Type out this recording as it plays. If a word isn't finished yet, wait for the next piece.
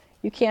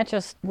You can't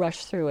just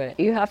rush through it.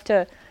 You have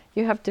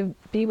to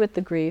be with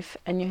the grief,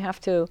 and you have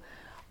to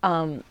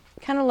kind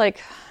of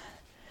like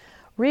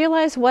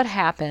realize what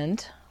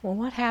happened. Well,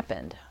 what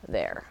happened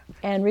there?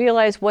 And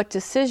realize what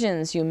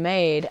decisions you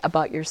made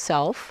about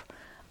yourself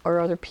or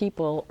other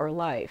people or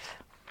life.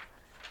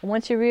 And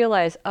once you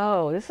realize,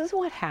 oh, this is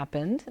what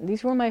happened,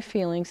 these were my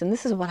feelings, and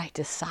this is what I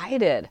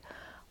decided.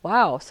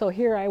 Wow, so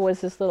here I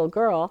was, this little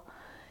girl,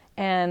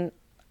 and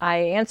I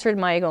answered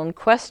my own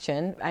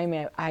question.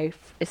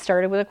 It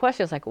started with a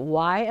question. It's like,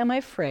 why am I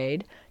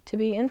afraid to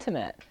be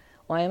intimate?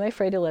 Why am I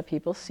afraid to let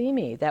people see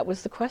me? That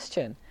was the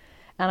question.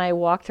 And I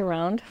walked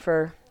around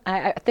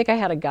I think I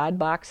had a God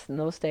box in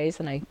those days,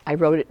 and I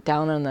wrote it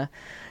down on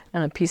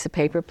a piece of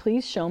paper.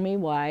 Please show me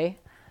why,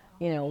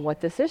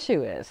 what this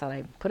issue is. And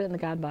I put it in the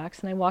God box,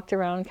 and I walked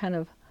around kind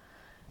of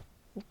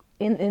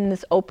in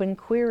this open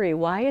query.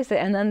 Why is it?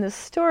 And then this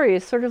story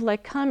is sort of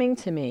like coming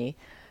to me.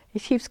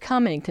 It keeps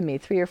coming to me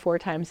 3 or 4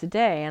 times a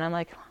day. And I'm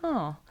like,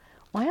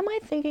 why am I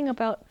thinking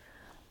about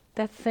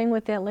that thing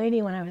with that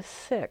lady when I was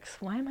 6?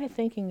 Why am I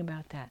thinking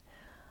about that?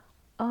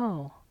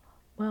 Oh,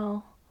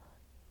 well,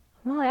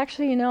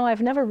 actually,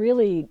 I've never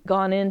really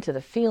gone into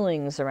the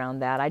feelings around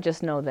that. I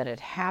just know that it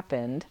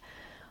happened.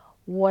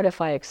 What if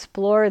I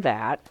explore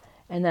that?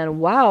 And then,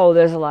 wow,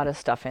 there's a lot of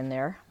stuff in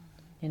there,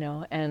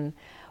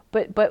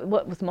 But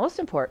what was most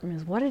important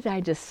is, what did I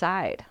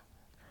decide?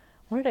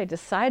 What did I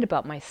decide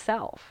about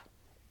myself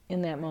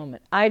in that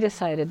moment? I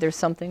decided there's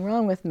something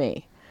wrong with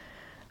me.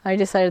 I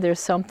decided there's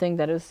something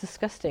that is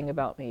disgusting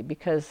about me,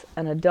 because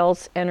an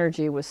adult's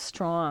energy was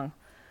strong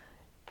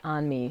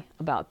on me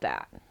about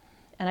that.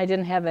 And I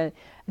didn't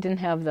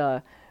have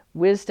the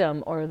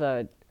wisdom or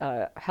the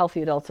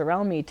healthy adults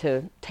around me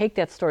to take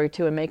that story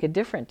to and make a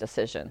different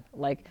decision.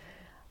 Like,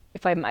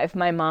 if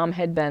my mom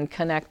had been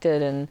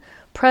connected and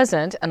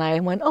present, and I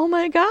went, oh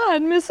my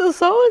God, Mrs.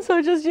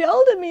 So-and-so just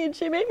yelled at me, and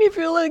she made me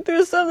feel like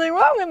there's something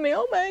wrong with me,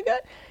 oh my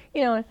God.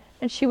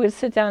 And she would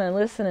sit down and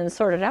listen and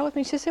sort it out with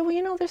me. She'd say,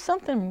 well, there's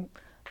something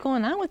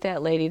going on with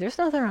that lady. There's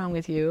nothing wrong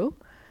with you.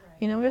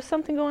 There's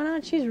something going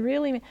on. She's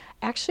really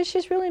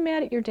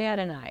mad at your dad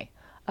and I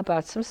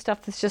about some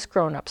stuff that's just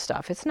grown-up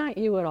stuff. It's not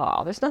you at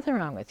all. There's nothing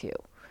wrong with you.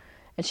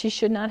 And she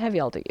should not have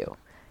yelled at you.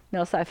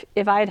 So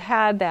if I'd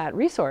had that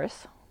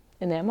resource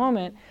in that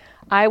moment,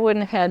 I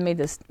wouldn't have made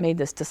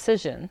this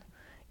decision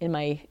in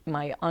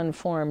my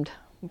unformed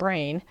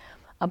brain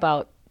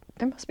about,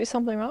 there must be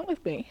something wrong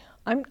with me.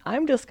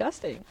 I'm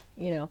disgusting,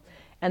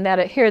 And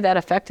that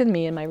affected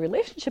me in my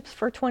relationships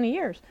for 20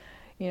 years,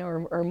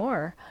 or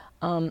more,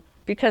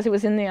 because it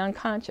was in the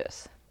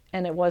unconscious,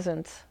 and it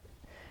wasn't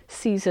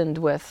seasoned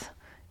with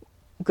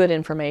good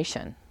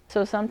information.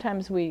 So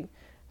sometimes we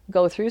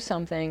go through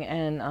something,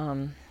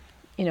 and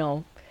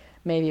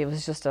maybe it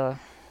was just a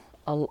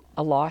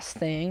loss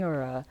thing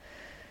or a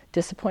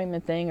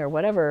disappointment thing or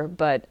whatever,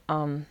 but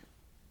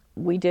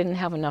we didn't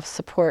have enough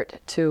support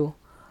to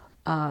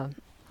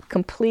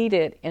complete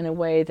it in a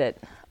way that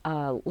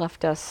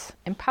left us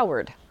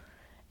empowered,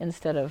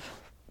 instead of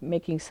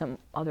making some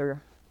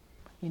other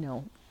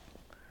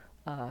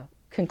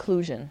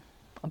conclusion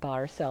about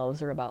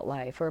ourselves or about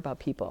life or about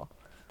people.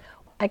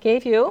 I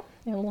gave you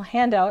a little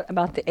handout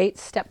about the 8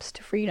 steps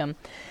to freedom,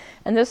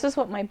 and this is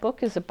what my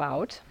book is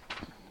about.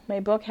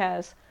 My book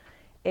has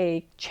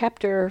a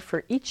chapter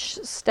for each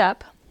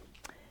step.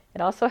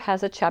 It also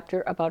has a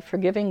chapter about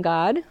forgiving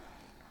God,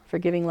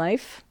 forgiving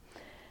life.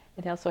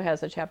 It also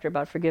has a chapter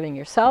about forgiving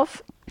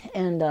yourself,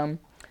 and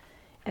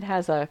it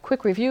has a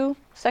quick review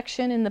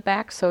section in the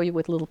back,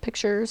 with little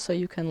pictures, so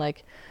you can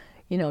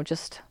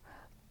just,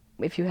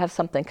 if you have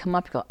something come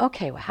up, you go,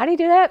 okay, well, how do you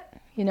do that?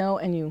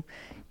 And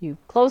you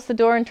close the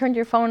door and turn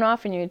your phone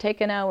off, and you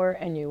take an hour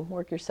and you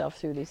work yourself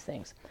through these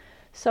things.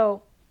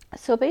 So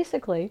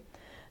basically,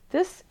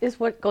 this is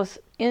what goes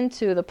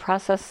into the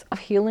process of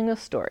healing a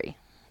story.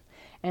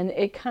 And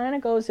it kind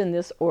of goes in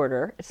this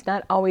order. It's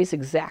not always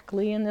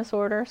exactly in this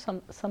order.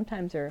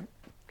 Sometimes they're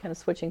kind of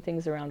switching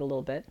things around a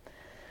little bit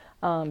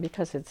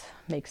because it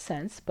makes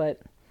sense.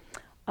 But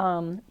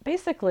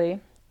basically,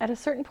 at a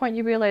certain point,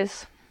 you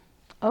realize,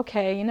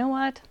 okay, you know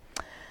what?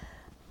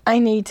 I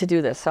need to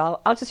do this. So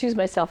I'll just use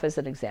myself as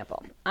an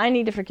example. I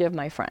need to forgive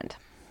my friend.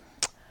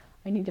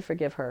 I need to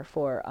forgive her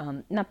for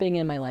not being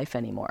in my life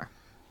anymore.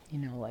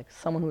 Like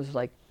someone who's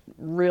like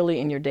really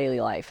in your daily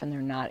life, and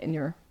they're not in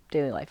your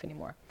daily life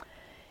anymore.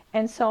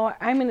 And so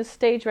I'm in a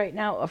stage right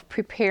now of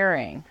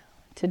preparing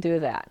to do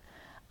that.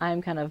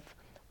 I'm kind of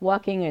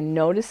walking and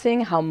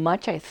noticing how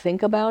much I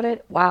think about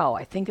it. Wow,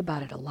 I think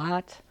about it a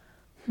lot.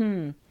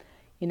 And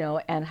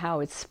how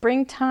it's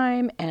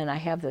springtime, and I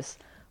have this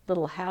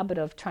little habit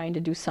of trying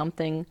to do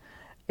something,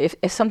 if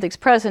something's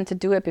present, to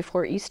do it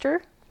before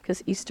Easter,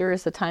 because Easter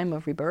is the time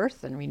of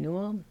rebirth and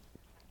renewal.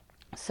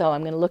 So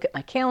I'm going to look at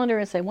my calendar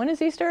and say, when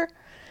is Easter?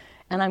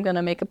 And I'm going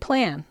to make a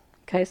plan.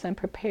 Okay, so I'm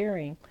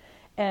preparing.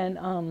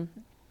 And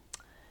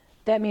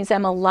that means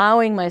I'm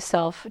allowing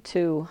myself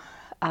to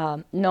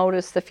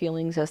notice the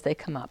feelings as they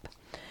come up.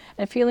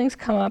 And feelings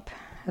come up,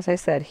 as I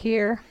said,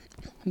 here,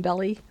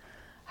 belly,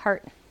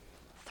 heart,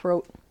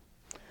 throat.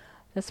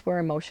 That's where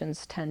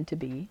emotions tend to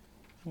be.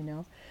 you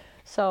know.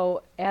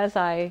 So as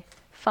I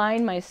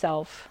find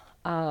myself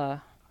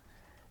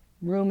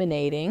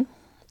ruminating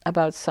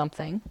about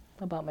something,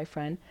 about my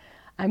friend,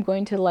 I'm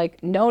going to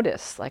like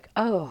notice, like,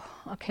 oh,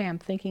 okay, I'm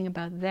thinking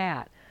about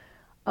that.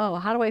 Oh,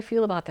 how do I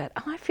feel about that?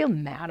 Oh, I feel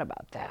mad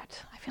about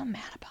that. I feel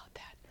mad about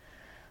that.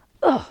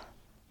 Ugh,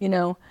 you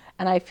know,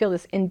 and I feel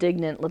this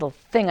indignant little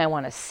thing I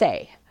want to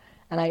say.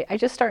 And I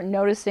just start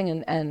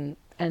noticing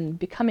and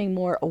becoming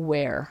more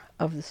aware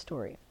of the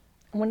story.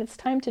 And when it's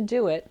time to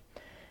do it,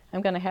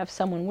 I'm going to have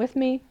someone with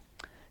me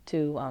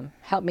to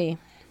help me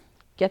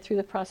get through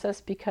the process,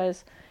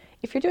 because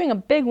if you're doing a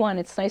big one,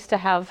 it's nice to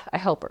have a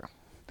helper,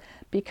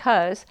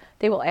 because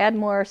they will add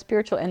more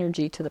spiritual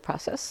energy to the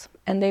process,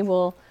 and they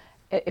will,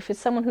 if it's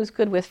someone who's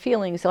good with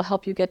feelings, they'll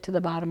help you get to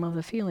the bottom of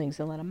the feelings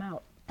and let them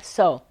out.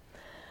 So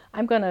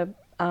I'm going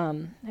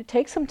to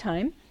take some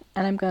time,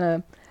 and I'm going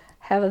to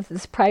have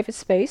this private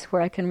space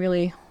where I can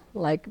really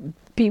like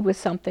be with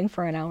something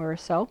for an hour or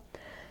so.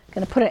 I'm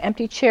going to put an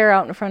empty chair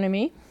out in front of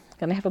me. I'm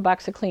going to have a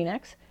box of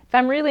Kleenex. If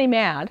I'm really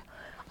mad,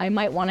 I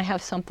might want to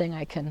have something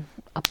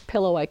a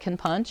pillow I can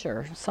punch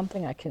or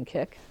something I can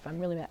kick. If I'm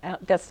really mad,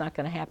 that's not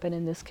going to happen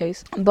in this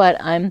case. But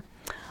I'm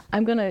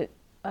going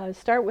to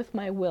start with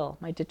my will,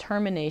 my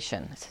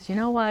determination. It says, you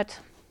know what?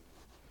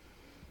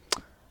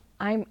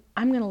 I'm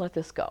going to let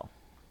this go.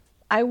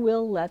 I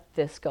will let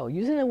this go.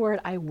 Using the word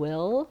I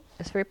will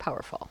is very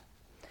powerful.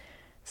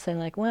 Saying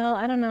like, well,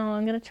 I don't know,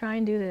 I'm going to try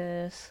and do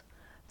this.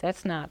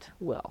 That's not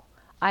will.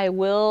 I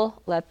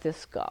will let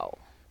this go.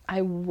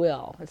 I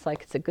will. It's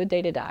like it's a good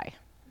day to die.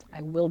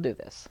 I will do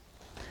this.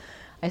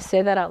 I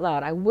say that out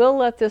loud. I will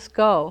let this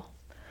go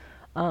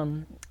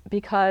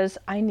because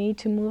I need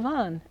to move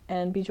on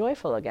and be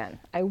joyful again.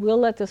 I will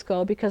let this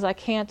go because I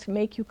can't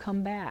make you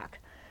come back.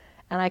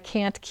 And I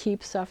can't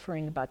keep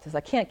suffering about this.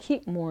 I can't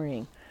keep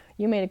mourning.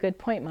 You made a good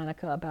point,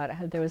 Monica, about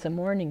how there was a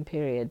mourning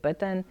period, but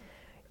then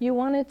you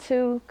wanted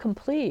to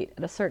complete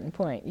at a certain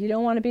point. You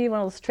don't want to be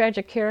one of those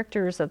tragic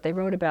characters that they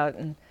wrote about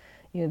in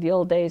the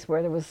old days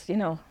where there was,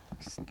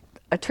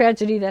 a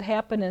tragedy that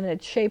happened and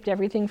it shaped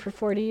everything for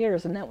 40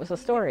 years and that was a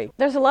story.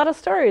 There's a lot of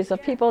stories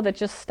of people that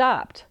just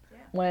stopped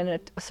when a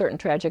certain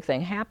tragic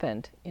thing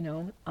happened,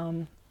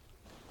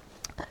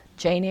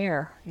 Jane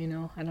Eyre,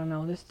 I don't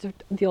know,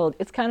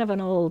 it's kind of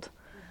an old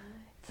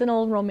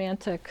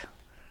romantic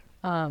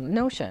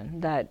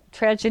notion that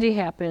tragedy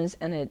happens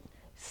and it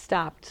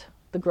stopped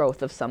the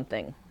growth of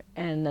something,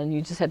 and then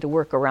you just had to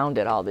work around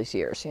it all these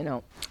years,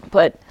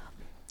 But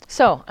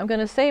so I'm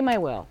going to say my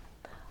will.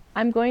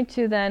 I'm going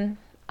to then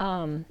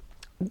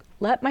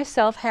let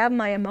myself have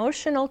my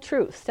emotional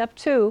truth. Step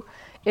 2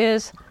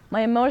 is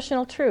my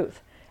emotional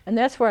truth, and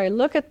that's where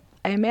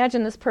I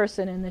imagine this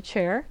person in the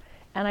chair,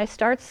 and I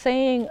start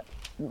saying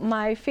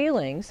my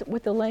feelings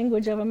with the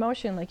language of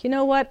emotion, like, you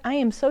know what, I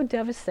am so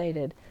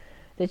devastated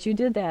that you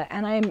did that,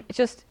 and I'm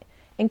just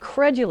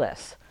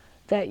incredulous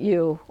that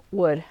you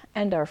would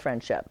end our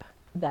friendship,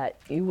 that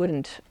you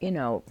wouldn't,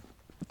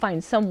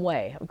 find some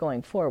way of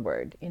going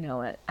forward,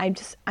 I'm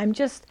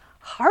just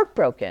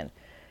heartbroken,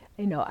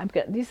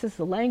 this is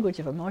the language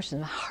of emotion.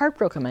 I'm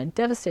heartbroken, I'm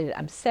devastated,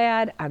 I'm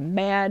sad, I'm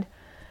mad,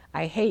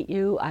 I hate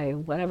you,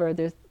 whatever.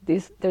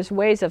 There's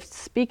ways of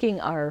speaking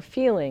our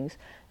feelings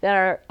that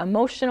are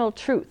emotional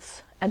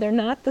truths, and they're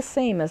not the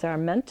same as our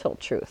mental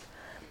truth.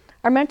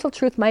 Our mental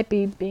truth might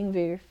be being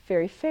very,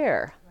 very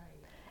fair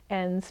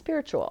and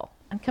spiritual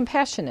and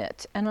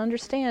compassionate and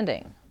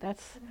understanding.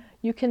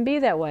 You can be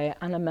that way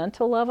on a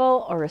mental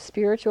level or a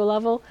spiritual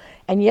level,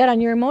 and yet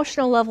on your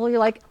emotional level, you're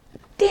like,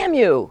 damn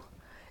you,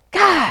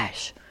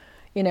 gosh,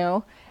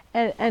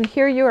 and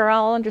here you are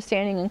all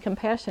understanding and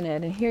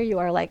compassionate, and here you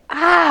are like,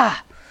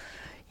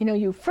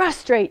 you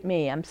frustrate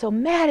me, I'm so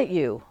mad at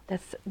you.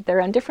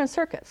 They're on different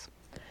circuits.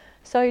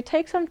 So you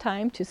take some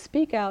time to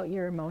speak out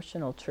your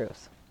emotional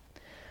truth.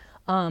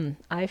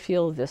 I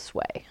feel this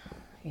way,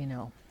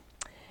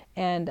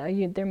 and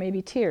there may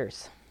be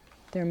tears,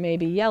 there may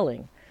be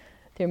yelling,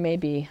 there may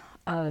be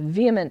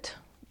vehement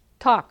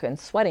talk and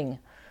sweating,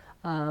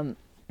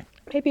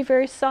 maybe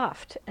very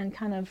soft and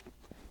kind of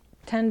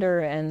tender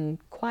and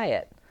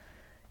quiet,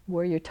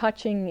 where you're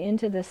touching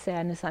into this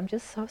sadness. I'm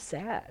just so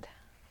sad.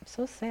 I'm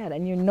so sad.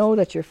 And you know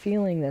that you're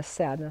feeling this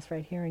sadness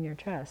right here in your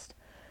chest.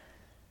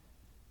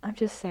 I'm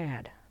just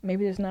sad.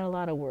 Maybe there's not a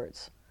lot of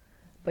words,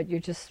 but you're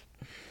just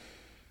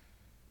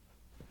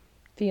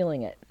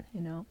feeling it,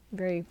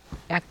 very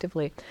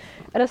actively.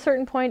 At a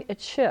certain point, it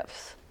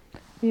shifts.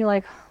 And you're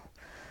like,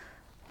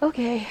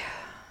 okay,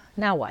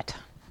 now what?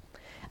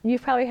 And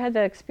you've probably had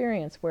that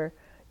experience where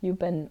you've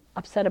been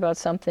upset about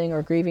something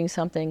or grieving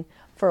something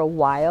for a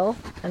while,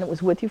 and it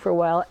was with you for a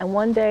while, and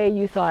one day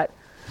you thought,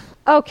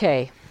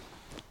 okay,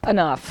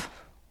 enough,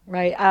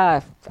 right?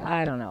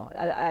 I don't know.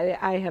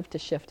 I have to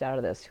shift out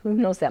of this. Who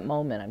knows that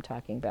moment I'm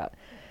talking about?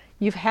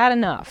 You've had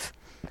enough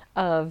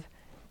of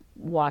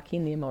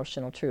walking the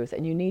emotional truth,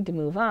 and you need to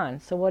move on.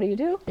 So what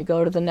do? You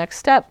go to the next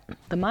step,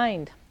 the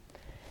mind.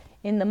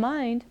 In the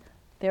mind,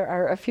 there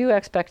are a few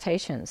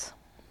expectations,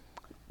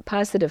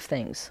 positive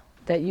things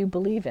that you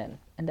believe in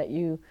and that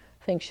you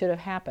think should have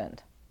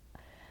happened.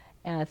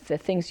 and the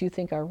things you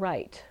think are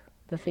right,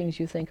 the things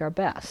you think are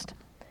best.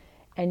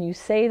 And you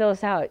say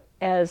those out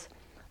as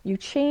you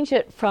change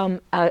it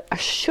from a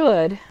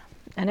should,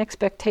 an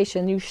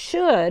expectation, you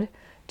should,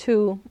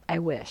 to I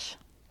wish,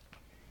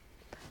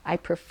 I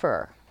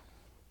prefer.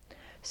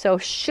 So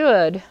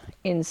should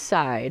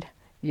inside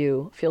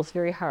you feels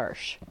very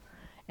harsh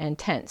and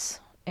tense,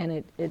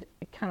 and it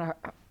kind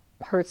of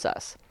hurts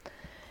us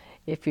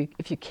if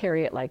you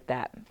carry it like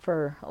that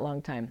for a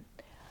long time.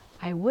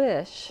 I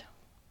wish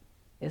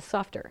is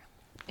softer.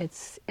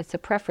 It's a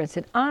preference.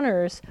 It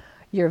honors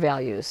your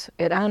values.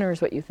 It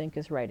honors what you think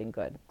is right and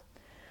good.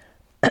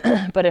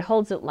 But it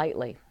holds it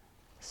lightly.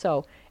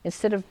 So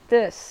instead of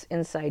this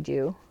inside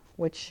you,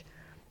 which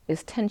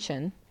is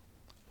tension,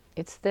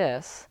 it's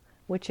this,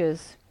 which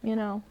is,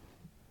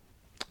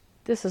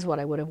 this is what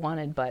I would have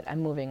wanted, but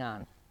I'm moving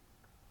on.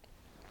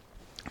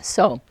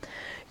 So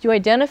you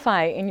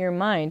identify in your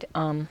mind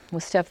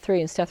with step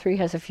 3, and step 3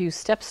 has a few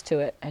steps to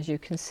it, as you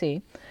can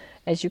see,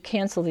 as you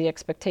cancel the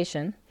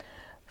expectation.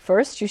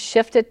 First, you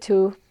shift it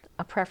to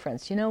a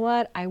preference. You know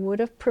what? I would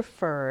have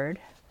preferred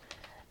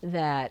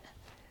that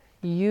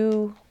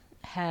you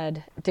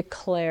had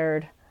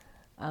declared,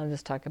 I'll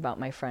just talk about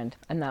my friend.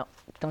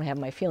 Don't have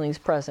my feelings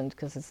present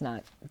because it's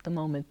not the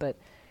moment, but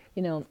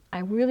I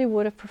really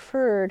would have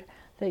preferred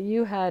that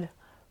you had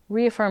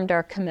reaffirmed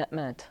our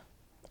commitment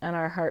and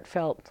our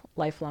heartfelt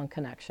lifelong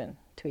connection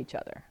to each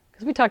other.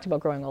 Because we talked about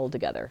growing old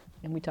together,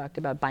 and we talked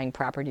about buying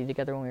property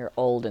together when we were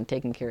old and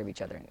taking care of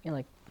each other.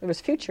 There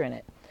was future in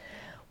it.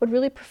 Would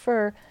really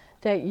prefer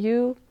that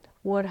you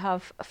would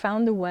have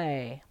found a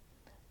way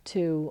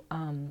to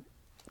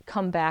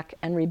come back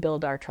and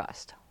rebuild our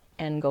trust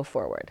and go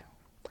forward.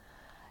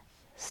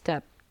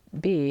 Step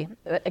B,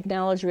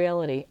 acknowledge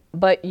reality,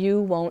 but you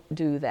won't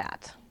do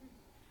that.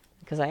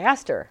 Because I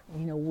asked her,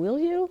 will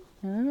you?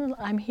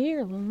 I'm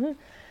here.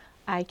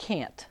 I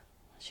can't,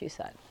 she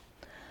said.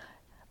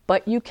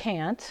 But you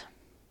can't.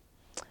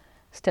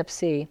 Step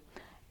C,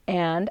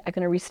 and I'm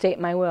going to restate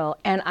my will,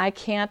 and I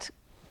can't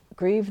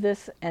grieve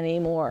this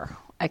anymore.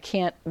 I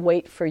can't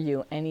wait for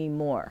you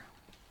anymore.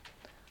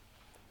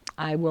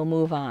 I will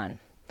move on.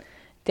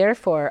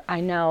 Therefore,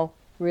 I now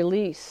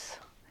release.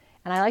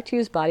 And I like to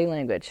use body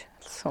language.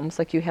 It's almost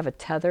like you have a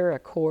tether, a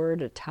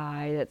cord, a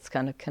tie that's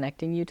kind of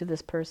connecting you to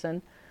this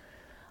person.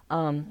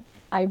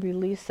 I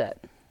release it.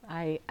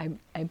 I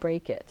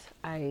break it.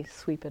 I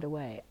sweep it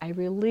away. I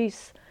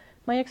release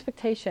my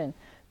expectation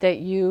that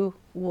you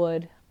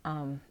would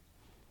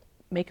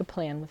make a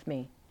plan with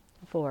me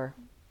for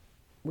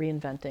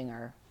reinventing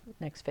our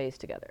next phase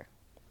together.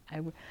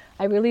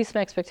 I release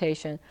my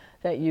expectation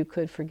that you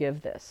could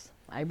forgive this.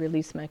 I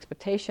release my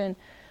expectation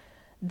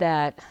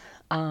that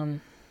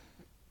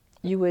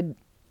you would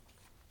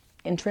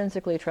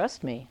intrinsically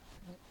trust me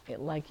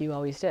like you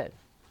always did.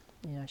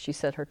 She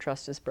said her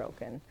trust is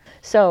broken.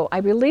 So I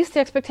release the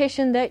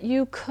expectation that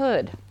you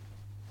could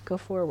go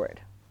forward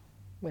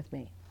with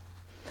me.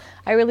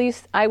 I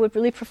would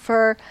really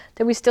prefer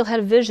that we still had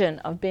a vision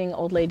of being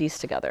old ladies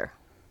together.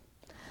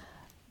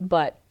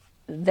 But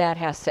that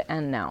has to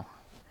end now.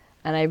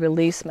 And I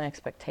release my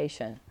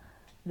expectation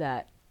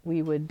that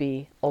we would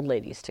be old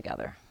ladies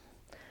together.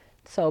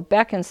 So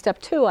back in step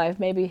 2, I've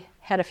maybe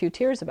had a few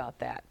tears about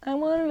that. I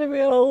wanted to be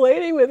an old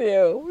lady with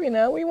you. We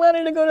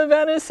wanted to go to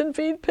Venice and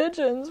feed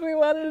pigeons. We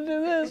wanted to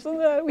do this and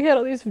that. We had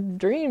all these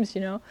dreams,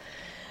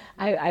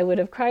 I would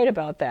have cried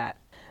about that.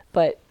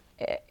 But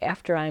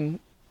after I'm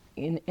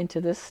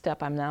into this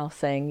step, I'm now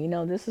saying,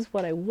 this is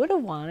what I would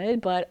have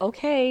wanted, but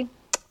okay,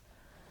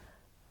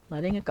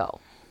 letting it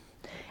go.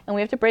 And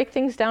we have to break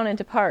things down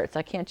into parts.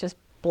 I can't just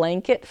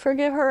blanket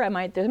forgive her.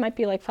 There might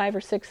be like 5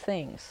 or 6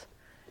 things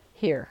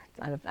here.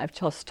 I've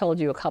just told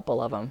you a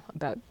couple of them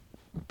about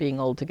being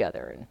old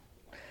together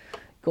and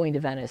going to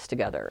Venice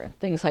together and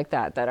things like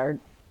that are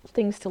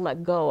things to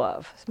let go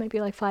of. It's maybe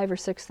like 5 or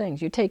 6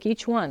 things. You take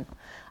each one.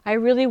 I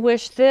really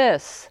wish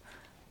this,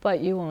 but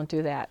you won't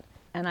do that,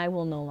 and I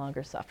will no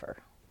longer suffer.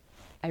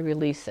 I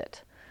release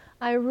it.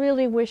 I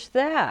really wish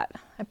that.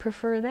 I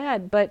prefer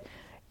that, but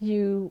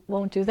you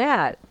won't do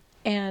that,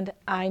 and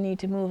I need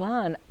to move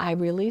on. I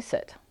release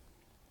it.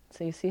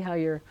 So you see how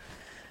you're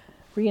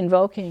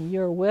reinvoking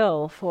your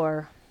will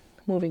for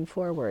moving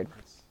forward.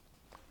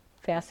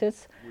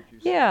 Facets?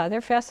 Yeah,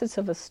 they're facets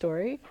of a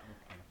story. Okay.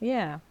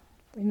 Yeah.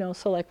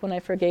 So like when I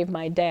forgave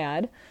my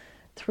dad,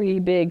 3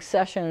 big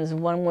sessions.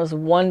 One was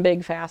one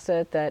big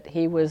facet that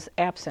he was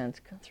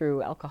absent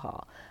through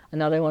alcohol.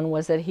 Another one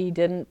was that he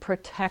didn't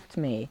protect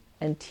me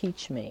and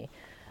teach me.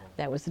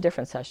 That was a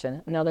different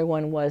session. Another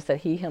one was that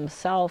he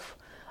himself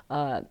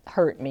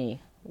hurt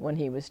me when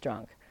he was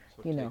drunk.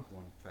 So take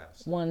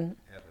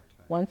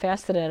one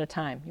facet at a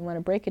time. You want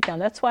to break it down.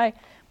 That's why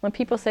when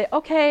people say,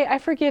 okay, I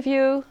forgive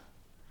you,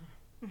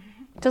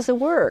 it doesn't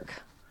work.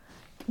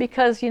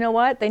 Because you know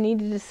what? They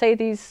needed to say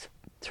these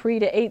 3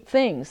 to 8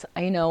 things.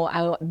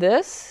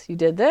 You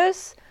did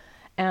this,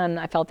 and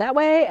I felt that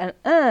way, and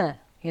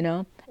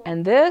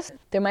and this.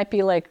 There might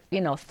be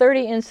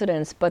 30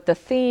 incidents, but the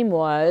theme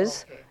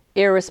was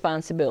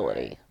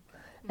irresponsibility.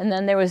 And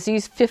then there was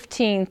these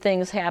 15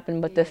 things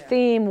happened, but the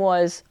theme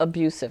was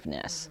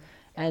abusiveness.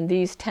 And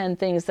these 10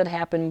 things that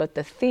happened, but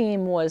the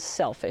theme was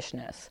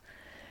selfishness.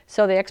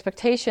 So the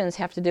expectations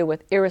have to do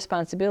with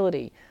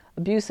irresponsibility,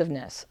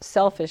 abusiveness,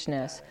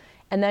 selfishness.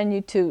 And then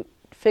you to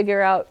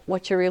figure out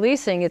what you're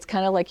releasing, it's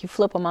kind of like you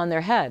flip them on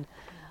their head.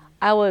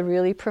 I would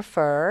really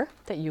prefer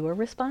that you were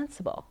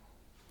responsible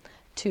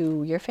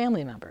to your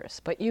family members,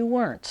 but you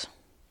weren't.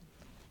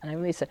 And I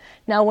release it.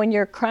 Now, when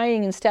you're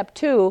crying in step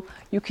 2,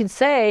 you can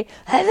say,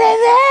 and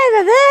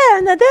the this,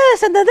 and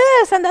the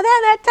this, and the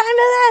that time, and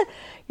that.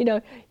 You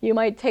know, you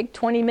might take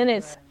 20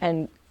 minutes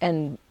and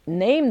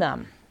name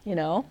them, you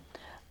know.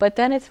 But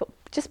then it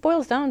just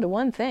boils down to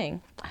one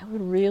thing. I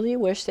would really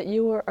wish that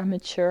you were a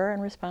mature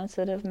and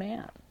responsible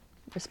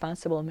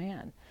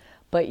man,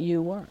 but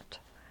you weren't.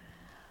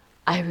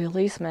 I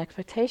release my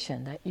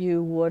expectation that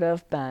you would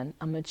have been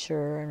a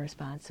mature and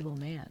responsible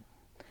man.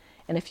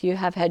 And if you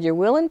have had your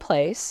will in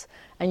place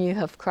and you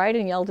have cried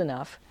and yelled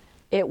enough,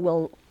 it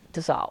will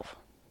dissolve.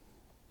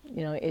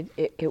 You know,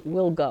 it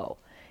will go.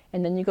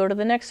 And then you go to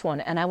the next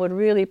one. And I would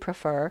really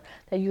prefer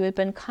that you had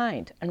been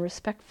kind and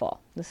respectful.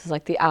 This is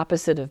like the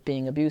opposite of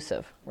being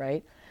abusive,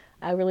 right?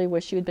 I really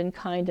wish you had been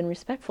kind and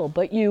respectful,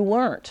 but you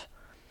weren't.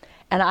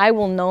 And I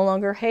will no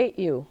longer hate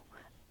you.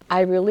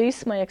 I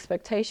release my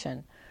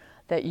expectation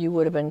that you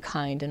would have been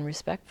kind and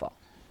respectful.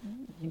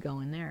 You go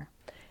in there.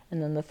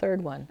 And then the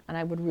third one, and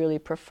I would really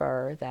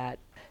prefer that.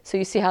 So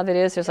you see how that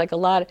is? There's like a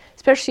lot,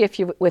 especially if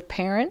you, with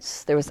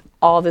parents, there was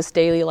all this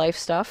daily life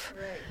stuff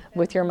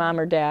with your mom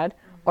or dad,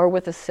 or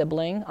with a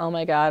sibling. Oh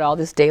my God, all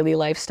this daily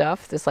life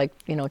stuff. There's like,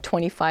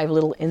 25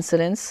 little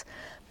incidents,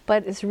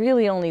 but it's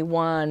really only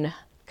one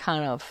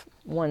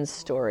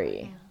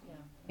story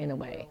in a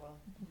way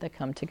that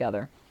come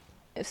together.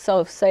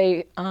 So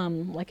say,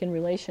 like in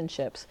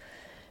relationships,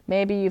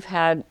 maybe you've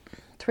had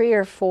 3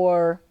 or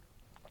 4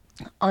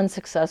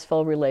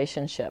 unsuccessful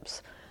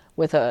relationships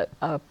with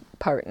a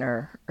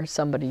partner or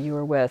somebody you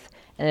were with,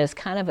 and it's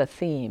kind of a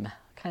theme,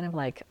 kind of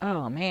like,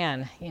 oh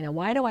man,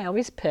 why do I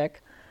always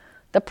pick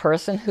the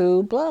person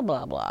who blah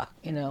blah blah?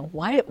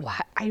 Why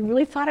I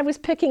really thought I was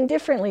picking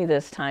differently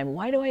this time.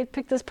 Why do I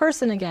pick this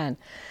person again?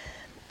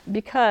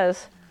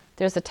 Because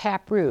there's a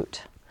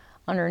taproot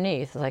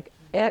underneath. Like,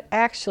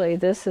 actually,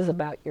 this is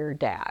about your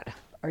dad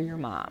or your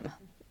mom,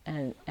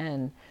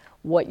 and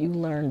what you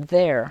learned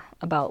there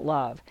about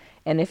love.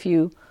 And if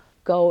you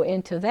go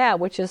into that,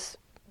 which is,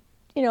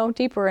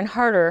 deeper and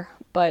harder,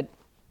 but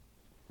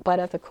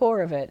at the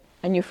core of it,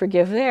 and you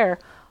forgive there,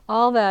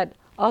 all that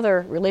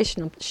other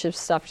relationship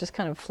stuff just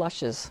kind of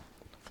flushes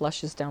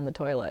down the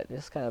toilet.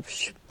 Just kind of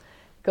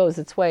goes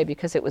its way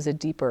because it was a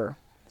deeper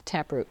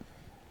taproot.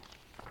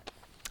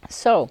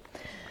 So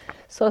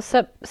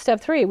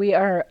step 3, we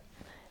are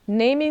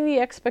naming the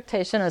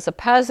expectation as a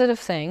positive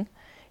thing,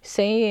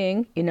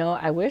 saying,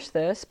 I wish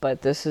this,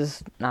 but this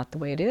is not the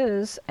way it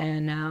is,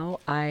 and now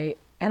I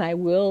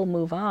will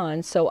move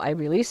on, so I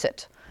release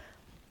it.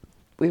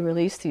 We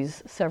release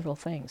these several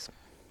things.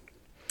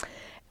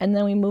 And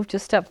then we move to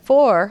step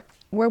 4,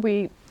 where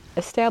we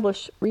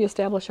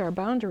reestablish our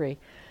boundary.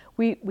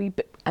 We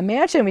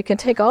imagine we can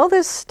take all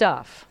this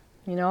stuff,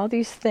 all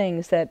these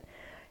things that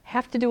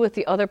have to do with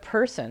the other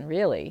person,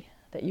 really,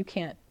 that you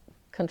can't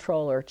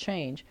control or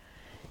change,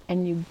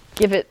 and you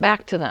give it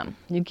back to them.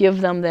 You give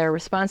them their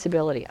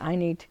responsibility. I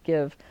need to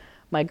give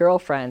my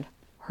girlfriend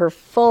her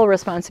full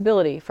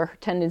responsibility for her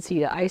tendency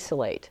to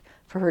isolate,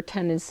 for her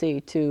tendency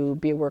to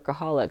be a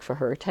workaholic, for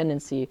her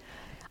tendency.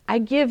 I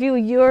give you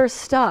your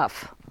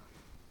stuff.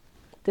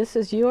 This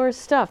is your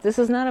stuff. This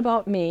is not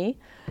about me.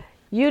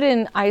 You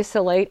didn't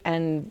isolate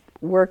and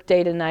work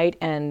day to night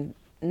and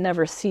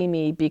never see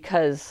me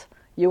because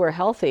you were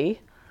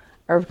healthy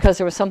or because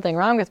there was something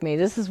wrong with me.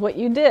 This is what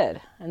you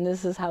did, and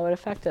this is how it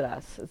affected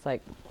us. It's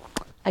like,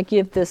 I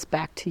give this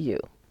back to you.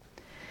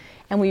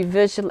 And we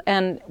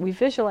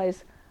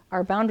visualize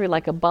our boundary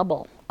like a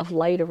bubble of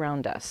light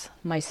around us,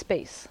 my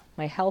space,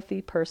 my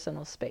healthy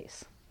personal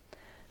space.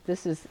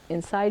 This is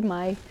inside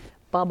my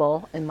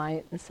bubble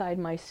and inside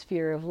my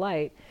sphere of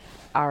light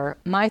are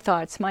my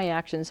thoughts, my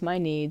actions, my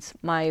needs,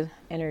 my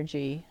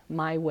energy,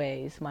 my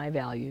ways, my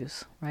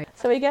values, right?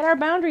 So we get our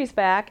boundaries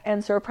back,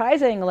 and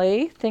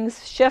surprisingly,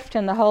 things shift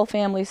in the whole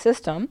family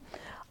system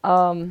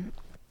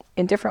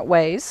in different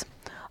ways.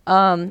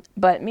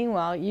 But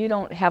meanwhile, you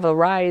don't have a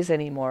rise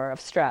anymore of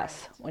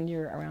stress when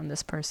you're around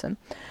this person.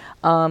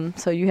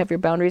 So you have your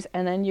boundaries,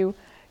 and then you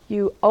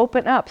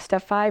open up.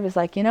 Step 5 is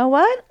like, you know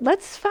what?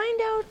 Let's find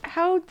out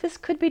how this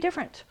could be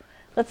different.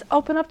 Let's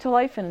open up to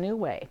life in a new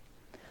way.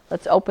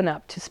 Let's open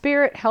up to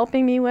spirit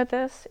helping me with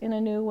this in a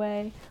new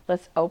way.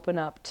 Let's open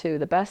up to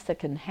the best that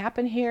can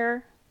happen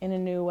here in a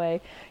new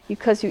way.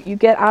 Because you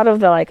get out of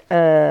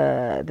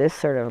the this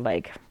sort of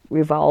like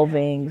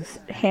revolving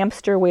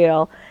hamster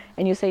wheel,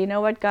 and you say, you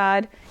know what,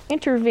 God,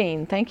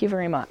 intervene. Thank you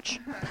very much.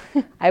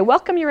 I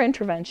welcome your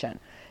intervention.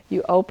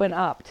 You open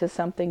up to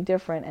something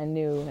different and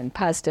new and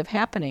positive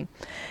happening.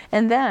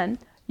 And then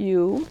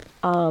you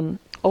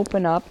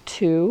open up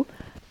to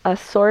a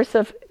source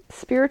of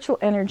spiritual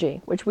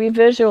energy, which we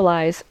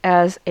visualize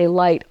as a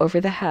light over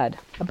the head,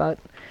 about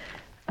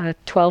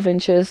 12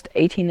 inches,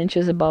 18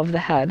 inches above the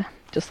head,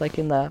 just like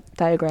in the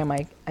diagram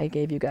I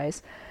gave you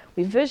guys.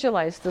 We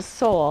visualize the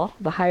soul,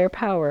 the higher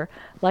power,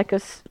 like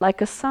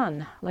a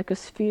sun, like a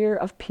sphere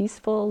of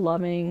peaceful,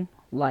 loving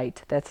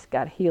light that's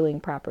got healing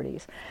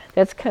properties,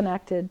 that's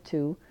connected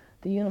to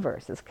the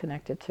universe, is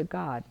connected to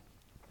God.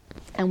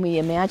 And we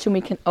imagine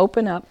we can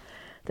open up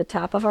the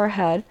top of our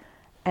head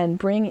and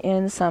bring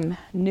in some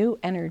new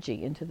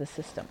energy into the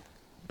system.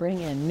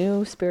 Bring in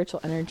new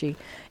spiritual energy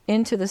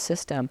into the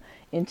system,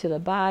 into the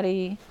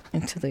body,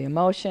 into the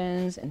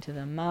emotions, into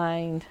the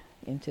mind,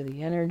 into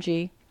the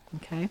energy.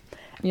 Okay?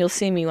 And you'll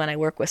see me when I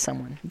work with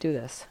someone do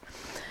this.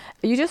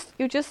 You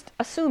just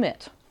assume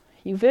it.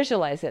 You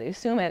visualize it, you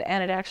assume it,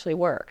 and it actually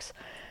works.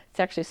 It's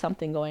actually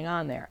something going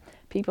on there.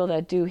 People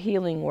that do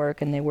healing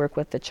work and they work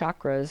with the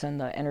chakras and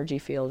the energy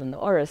field and the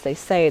auras, they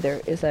say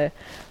there is a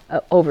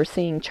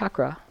overseeing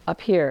chakra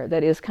up here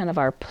that is kind of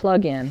our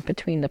plug-in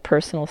between the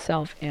personal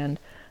self and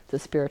the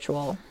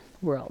spiritual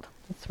world.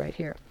 It's right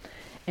here.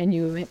 And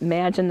you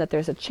imagine that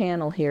there's a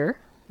channel here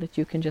that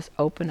you can just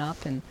open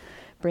up and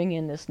bring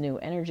in this new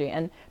energy.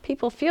 And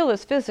people feel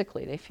this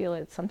physically. They feel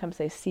it. Sometimes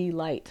they see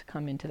light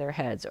come into their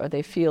heads, or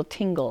they feel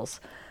tingles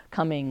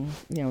coming,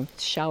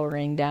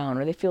 showering down,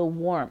 or they feel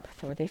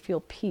warmth, or they feel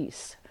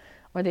peace,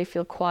 or they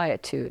feel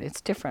quietude. It's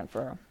different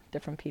for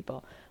different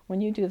people. When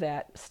you do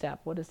that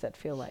step, what does that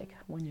feel like?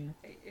 When you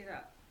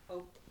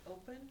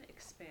open,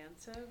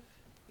 expansive,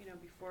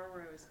 before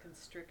where I was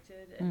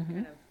constricted and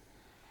kind of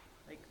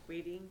like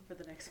waiting for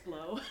the next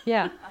blow.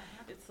 Yeah.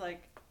 It's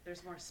like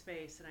there's more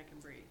space and I can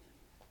breathe.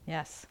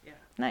 Yes. Yeah.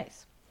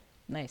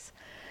 Nice.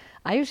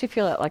 I usually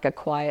feel it like a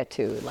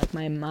quietude, like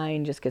my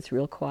mind just gets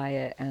real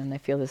quiet, and I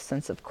feel this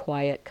sense of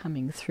quiet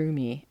coming through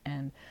me,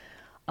 and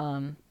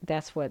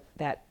that's what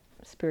that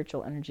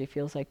spiritual energy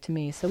feels like to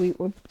me. So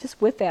we're just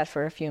with that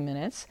for a few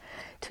minutes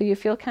till you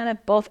feel kind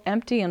of both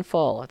empty and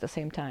full at the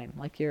same time.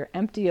 Like you're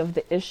empty of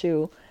the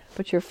issue,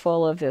 but you're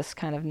full of this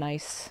kind of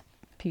nice,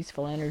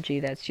 peaceful energy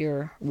that's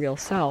your real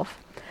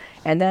self.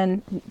 And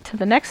then to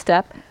the next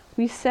step,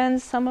 we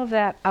send some of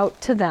that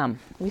out to them.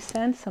 We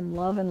send some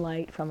love and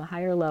light from a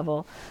higher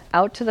level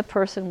out to the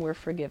person we're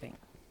forgiving.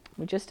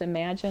 We just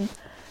imagine,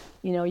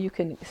 you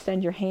can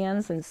extend your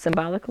hands and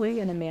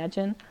symbolically and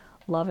imagine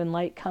love and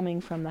light coming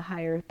from the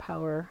higher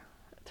power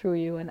through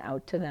you and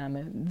out to them.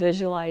 And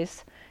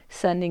visualize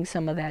sending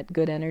some of that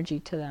good energy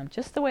to them,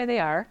 just the way they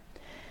are,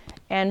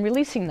 and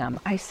releasing them.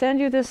 I send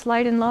you this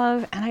light and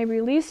love, and I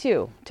release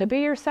you to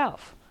be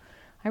yourself.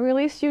 I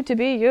release you to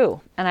be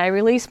you, and I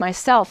release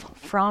myself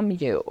from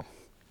you,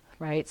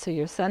 right? So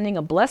you're sending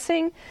a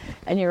blessing,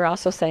 and you're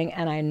also saying,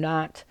 and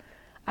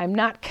I'm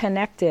not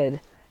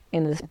connected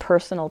in this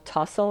personal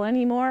tussle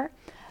anymore.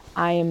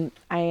 I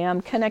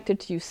am connected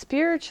to you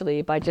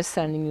spiritually by just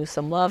sending you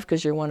some love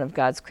because you're one of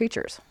God's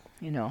creatures.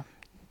 There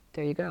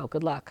you go.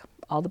 Good luck.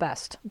 All the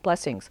best.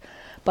 Blessings.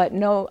 But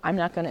no, I'm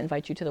not going to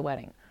invite you to the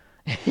wedding.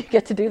 You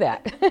get to do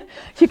that.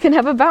 You can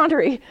have a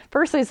boundary.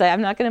 Personally say,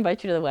 I'm not going to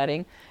invite you to the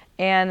wedding.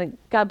 And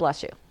God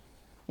bless you.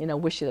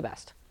 Wish you the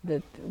best.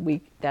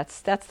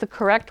 That's the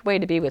correct way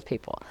to be with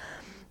people.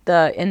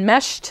 The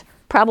enmeshed,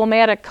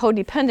 problematic,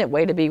 codependent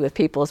way to be with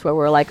people is where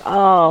we're like,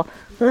 all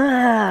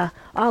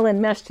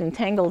enmeshed and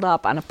tangled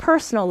up on a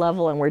personal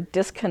level, and we're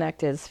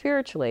disconnected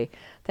spiritually.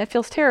 That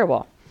feels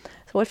terrible.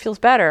 So what feels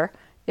better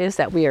is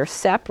that we are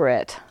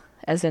separate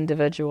as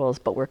individuals,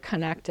 but we're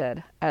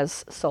connected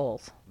as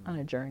souls on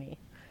a journey.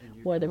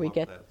 Whether we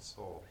get that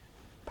soul.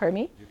 Pardon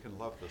me? You can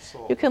love the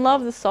soul. You can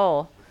love the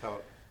soul.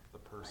 Without the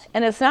person.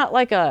 And it's not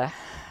like a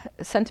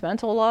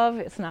sentimental love.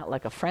 It's not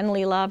like a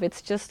friendly love.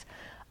 It's just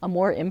a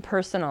more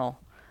impersonal,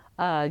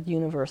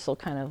 universal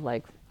kind of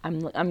like, I'm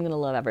going to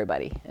love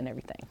everybody and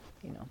everything,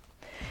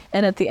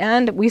 And at the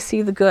end, we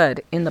see the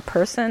good in the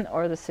person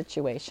or the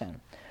situation.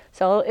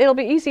 So it'll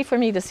be easy for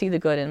me to see the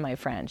good in my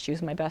friend. She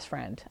was my best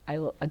friend. I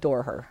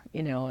adore her,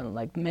 and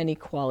like many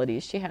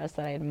qualities she has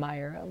that I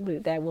admire.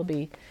 That will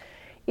be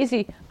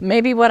easy.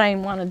 Maybe what I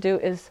want to do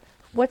is,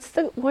 what's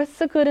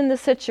the good in the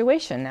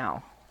situation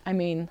now? I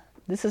mean,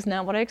 this is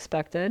not what I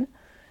expected.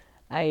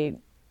 I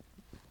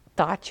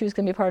thought she was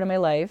going to be part of my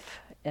life,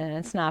 and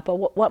it's not.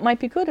 But what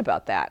might be good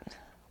about that?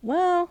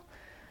 Well,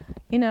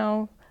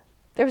 there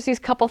was these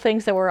couple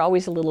things that were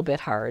always a little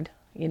bit hard,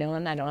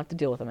 and I don't have to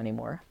deal with them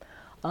anymore.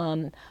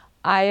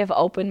 I have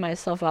opened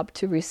myself up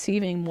to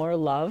receiving more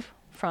love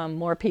from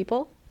more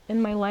people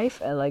in my life.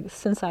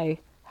 Since I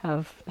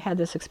have had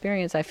this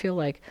experience, I feel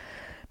like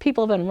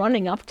people have been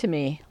running up to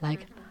me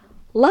like,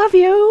 love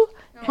you,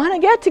 want to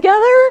get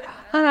together?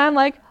 And I'm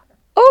like,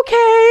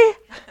 okay,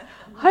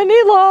 I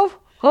need love.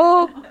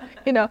 Oh,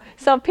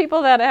 so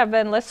people that have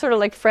been sort of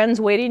like friends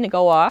waiting to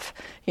go off,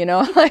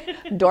 like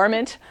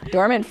dormant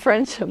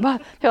friends, they're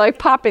like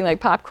popping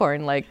like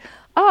popcorn, like,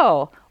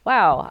 oh,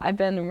 wow, I've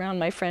been around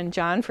my friend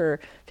John for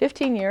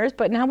 15 years,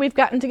 but now we've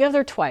gotten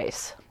together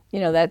twice.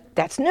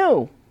 That's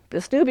new.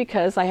 It's new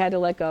because I had to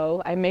let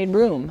go. I made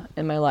room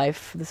in my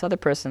life. This other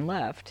person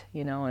left,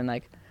 and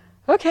like,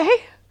 okay,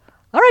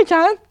 all right,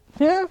 John,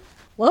 Yeah,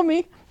 love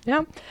me.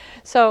 Yeah.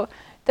 So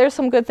there's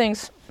some good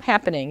things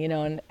happening,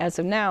 and as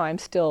of now, I'm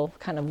still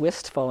kind of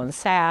wistful and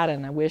sad,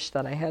 and I wish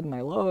that I had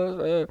my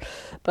lows,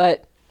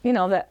 but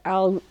that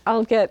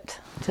I'll get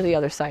to the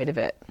other side of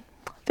it.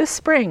 This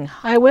spring,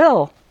 I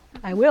will.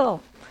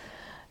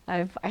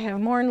 I have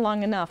mourned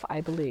long enough,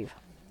 I believe.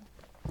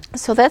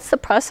 So that's the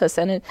process,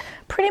 and it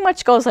pretty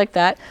much goes like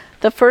that.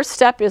 The first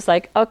step is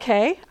like,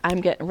 okay,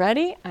 I'm getting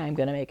ready. I'm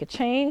going to make a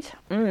change.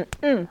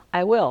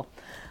 I will.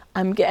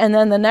 And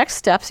then the next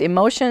steps,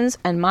 emotions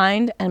and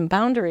mind and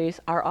boundaries,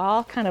 are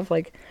all kind of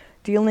like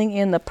dealing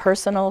in the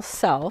personal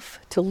self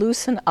to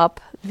loosen up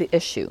the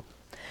issue.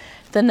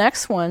 The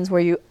next ones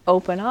where you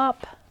open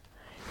up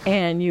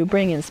and you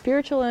bring in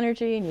spiritual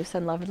energy and you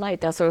send love and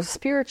light. Those are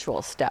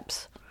spiritual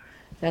steps.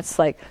 That's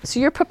like, so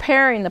you're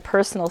preparing the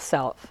personal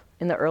self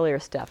in the earlier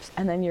steps,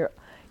 and then you're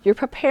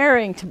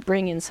preparing to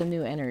bring in some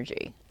new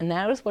energy. And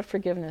that is what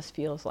forgiveness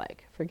feels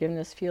like.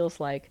 Forgiveness feels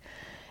like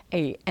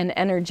an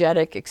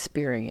energetic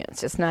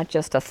experience. It's not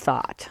just a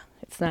thought.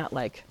 It's not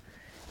like,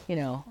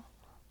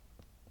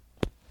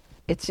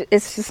 it's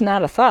just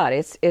not a thought.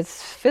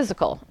 It's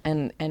physical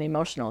and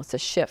emotional. It's a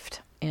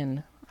shift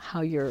in how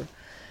you're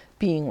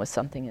being with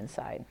something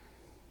inside.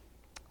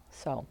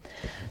 So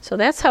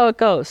that's how it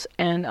goes.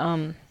 And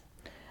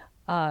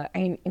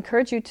I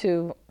encourage you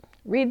to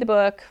read the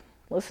book,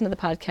 listen to the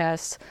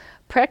podcasts,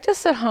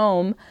 practice at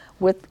home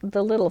with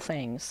the little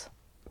things,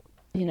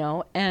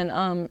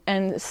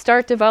 and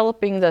start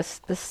developing this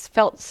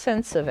felt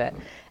sense of it.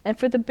 And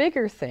for the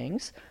bigger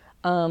things,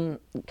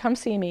 come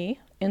see me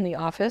in the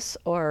office,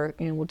 or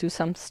we'll do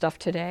some stuff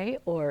today,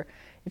 or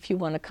if you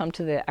want to come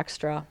to the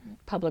extra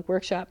public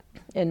workshop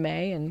in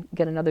May and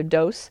get another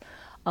dose.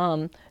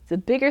 The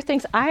bigger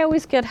things, I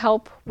always get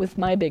help with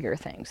my bigger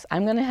things.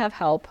 I'm going to have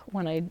help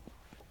when I,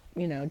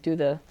 do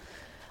the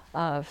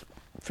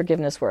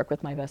forgiveness work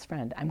with my best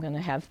friend. I'm going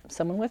to have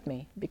someone with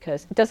me,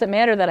 because it doesn't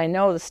matter that I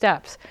know the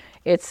steps.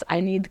 I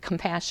need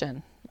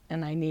compassion,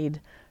 and I need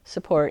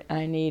support, and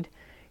I need,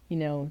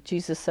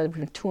 Jesus said,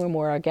 when 2 or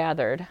more are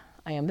gathered,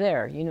 I am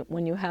there.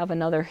 When you have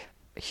another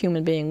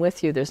human being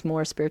with you, there's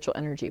more spiritual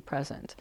energy present.